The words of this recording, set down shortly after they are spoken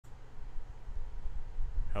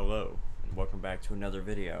Hello, and welcome back to another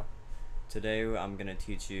video. Today I'm going to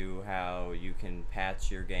teach you how you can patch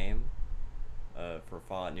your game for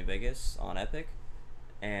Fallout New Vegas on Epic,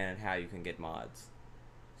 and how you can get mods.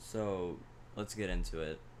 So let's get into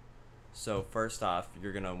it. So first off,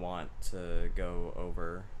 you're going to want to go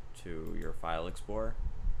over to your file explorer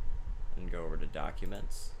and go over to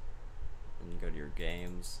documents and go to your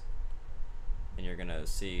games, and you're going to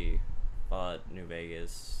see Fallout New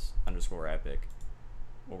Vegas _epic.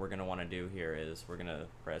 What we're going to want to do here is we're going to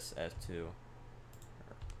press F2.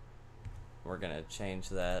 We're going to change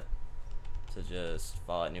that to just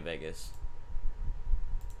Fallout New Vegas.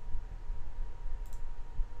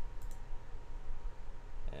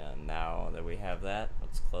 And now that we have that,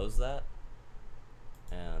 let's close that.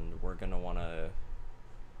 And we're going to want to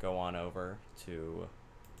go on over to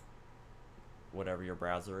whatever your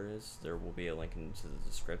browser is. There will be a link into the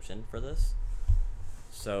description for this.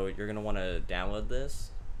 So you're going to want to download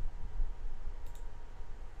this.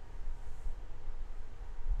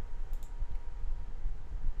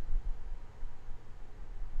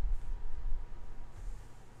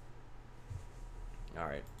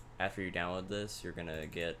 Alright, after you download this, you're going to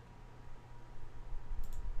get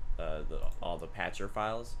all the patcher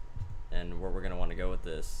files. And where we're going to want to go with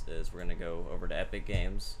this is we're going to go over to Epic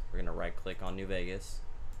Games. We're going to right click on New Vegas.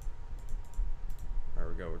 Or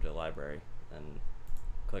we go over to the library and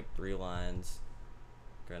click 3 lines.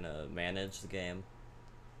 Gonna manage the game.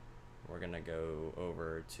 We're gonna go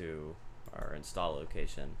over to our install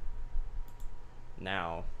location.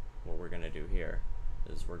 Now what we're gonna do here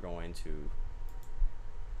is we're going to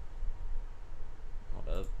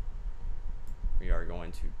we are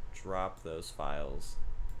going to drop those files.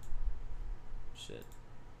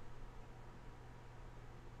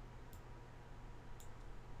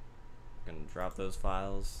 Gonna drop those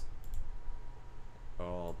files.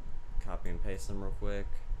 I'll copy and paste them real quick,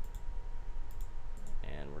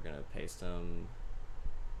 and we're gonna paste them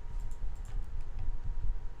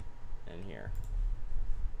in here.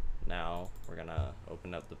 Now we're gonna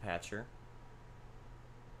open up the patcher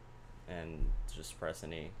and just press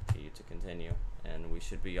any key to continue, and we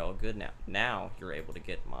should be all good now. Now you're able to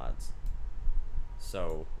get mods.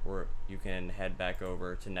 So you can head back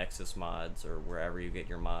over to Nexus Mods or wherever you get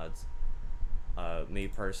your mods. Me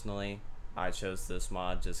personally, I chose this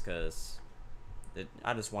mod just because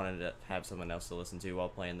I just wanted to have someone else to listen to while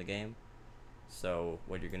playing the game. So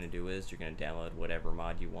what you're going to do is you're going to download whatever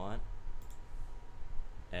mod you want,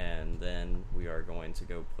 and then we are going to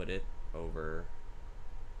go put it over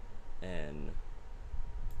and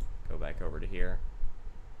go back over to here,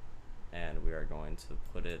 and we are going to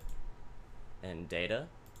put it in data,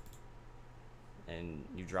 and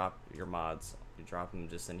you drop your mods, you drop them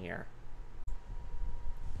just in here.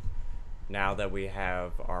 Now that we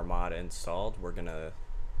have our mod installed, we're gonna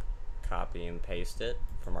copy and paste it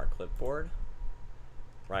from our clipboard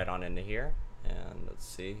right on into here, and let's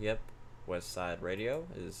see, yep, West Side Radio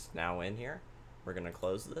is now in here. We're gonna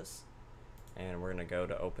close this, and we're gonna go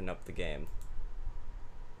to open up the game.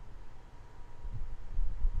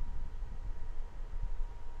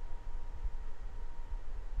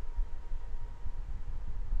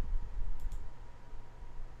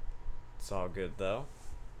 It's all good though.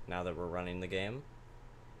 Now that we're running the game,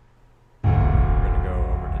 we're going to go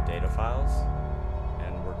over to data files,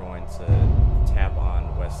 and we're going to tap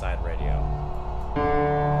on West Side Radio.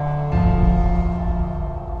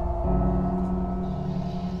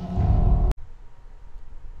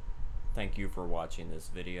 Thank you for watching this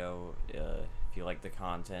video. If you like the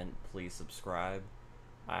content, please subscribe.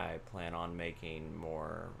 I plan on making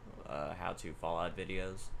more how-to Fallout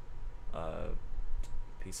videos.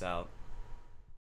 Peace out.